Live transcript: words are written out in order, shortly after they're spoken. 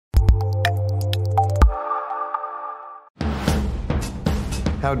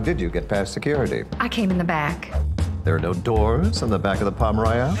How did you get past security? I came in the back. There are no doors on the back of the Palm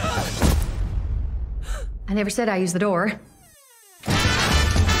Royale? I never said I used the door.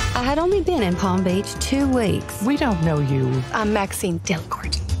 I had only been in Palm Beach 2 weeks. We don't know you. I'm Maxine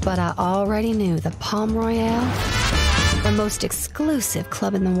Delacourt. But I already knew the Palm Royale, the most exclusive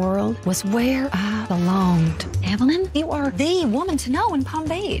club in the world, was where I belonged. Evelyn, you are the woman to know in Palm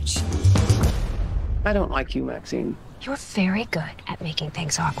Beach. I don't like you, Maxine. You're very good at making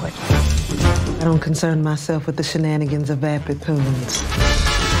things awkward. I don't concern myself with the shenanigans of vapid poons.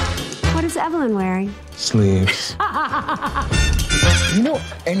 What is Evelyn wearing? Sleeves. You know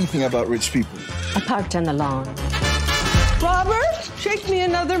anything about rich people? I parked on the lawn. Robert, shake me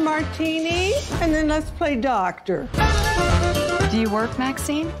another martini, and then let's play doctor. Do you work,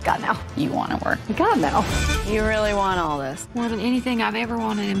 Maxine? God, no. You want to work. God, no. You really want all this? More than anything I've ever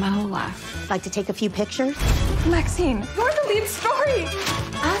wanted in my whole life. Like to take a few pictures? Maxine, you're the lead story.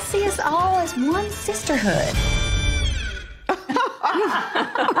 I see us all as one sisterhood.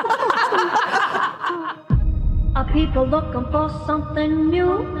 Are people looking for something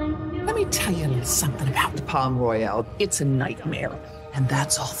new? Let me tell you a little something about the Palm Royale. It's a nightmare. And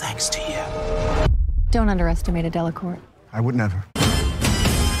that's all thanks to you. Don't underestimate a Delacourt. I would never.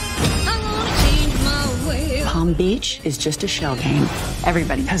 Palm Beach is just a shell game.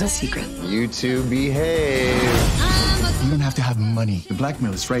 Everybody has a secret. You two behave. You don't have to have money. The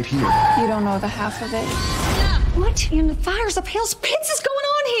blackmail is right here. You don't know the half of it. What in the fires of hell's pits is going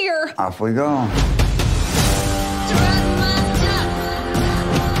on here? Off we go.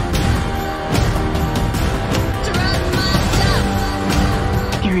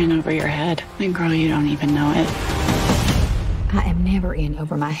 You're in over your head. And girl, you don't even know it. I am never in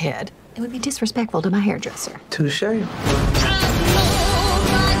over my head. It would be disrespectful to my hairdresser. Touche. In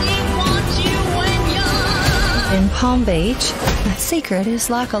Palm Beach, a secret is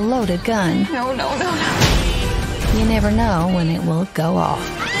like a loaded gun. No, no, no, no. You never know when it will go off.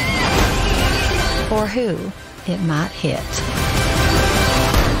 Or who it might hit.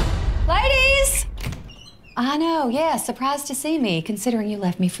 Ladies! I know, yeah, surprised to see me, considering you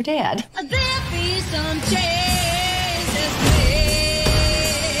left me for dead. There be some change.